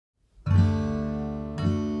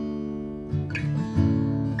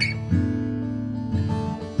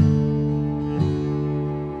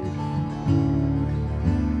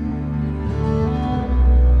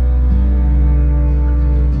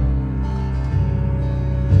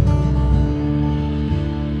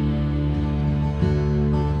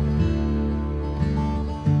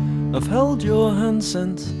held your hand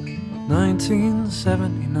since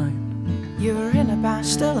 1979. You were in a band,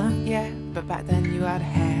 Still am. yeah, but back then you had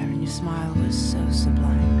hair and your smile was so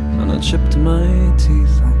sublime. And I chipped my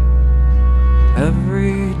teeth on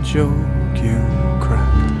every joke you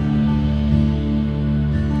cracked.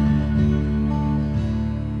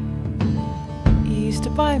 You used to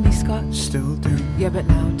buy me scotch, Still do. yeah, but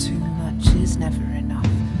now too much is never enough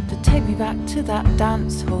to take me back to that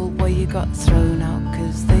dance hall where you got thrown out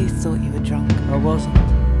cause they thought you were drunk. I wasn't.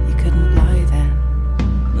 You couldn't lie then,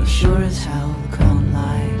 You sure as hell can't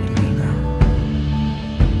lie to me now.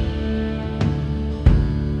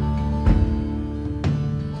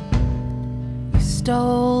 You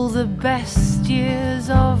stole the best years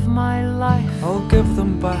of my life. I'll give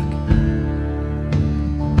them back.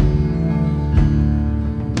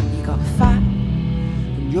 You got fat,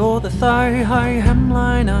 And you're the thigh-high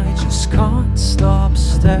hemline I just can't stop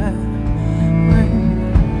staring.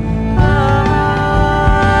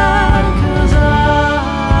 cause I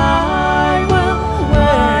will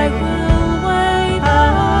wait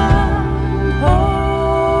and hold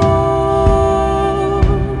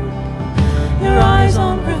your eyes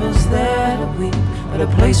on rivers there to weep, but a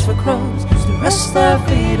place for crows to rest their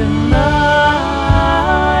feet. And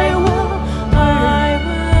I will wait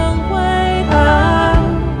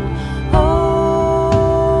and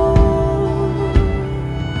hold.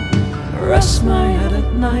 Rest my head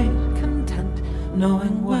at night, content,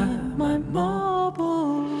 knowing where my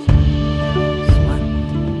marbles went.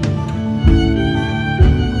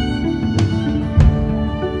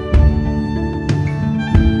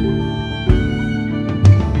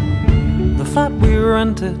 The flat we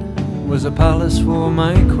rented was a palace for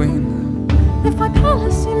my queen. If by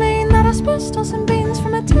palace you mean that asbestos and beans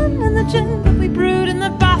from a tin and the gin that we brewed in the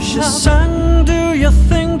She bathtub. sang, do you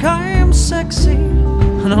think I am sexy?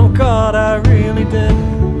 And oh God, I really did.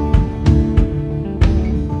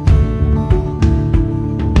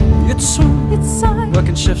 You'd swoon, You'd sigh,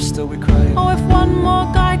 working shifts till we cried. oh, if one more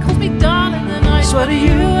guy calls me darling, then I Swear to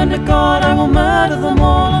you and to God I will murder them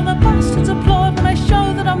all. all of the bastards applaud when I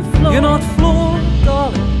show that I'm flawed. You're not flawed,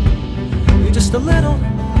 darling. You're just a little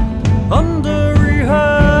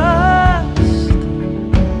under-rehearsed.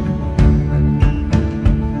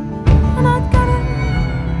 And I'd get it,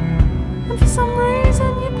 and for some reason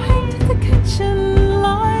you painted the kitchen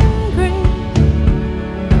lime green.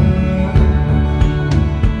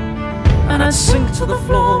 And I'd sink to the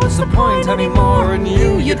floor, what's the point anymore? And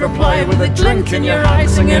you'd reply with a glint in your eye,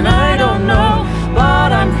 singing I don't know,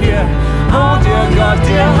 but I'm here. Oh dear God,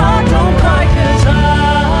 dear heart, don't cry, cause I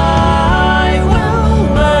will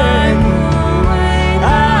wait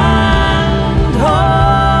and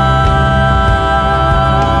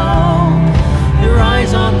hold your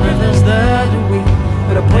eyes on rivers there to weep,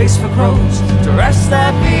 but a place for crows to rest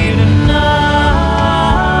their feet. And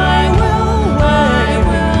I will wait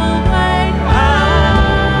and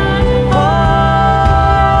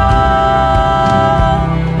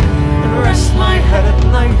hold and rest my head at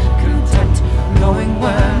night, content, knowing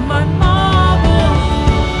where my marbles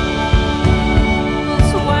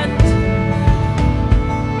went.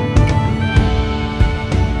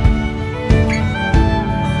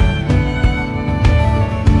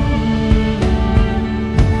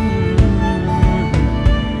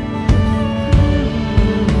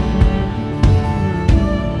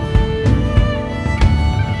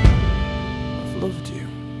 I've loved you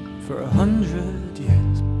for 100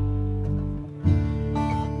 years.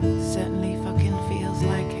 Certainly fucking feels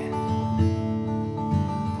like it.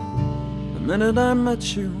 The minute I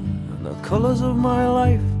met you, and the colours of my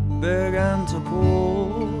life began to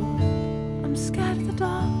pour. I'm scared of the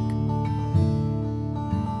dark.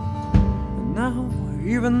 And now,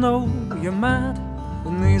 even though you're mad,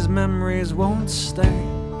 and these memories won't stay,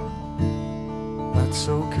 that's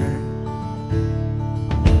okay.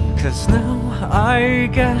 Cause now I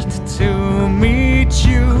get to meet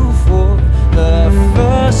you for the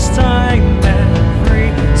first time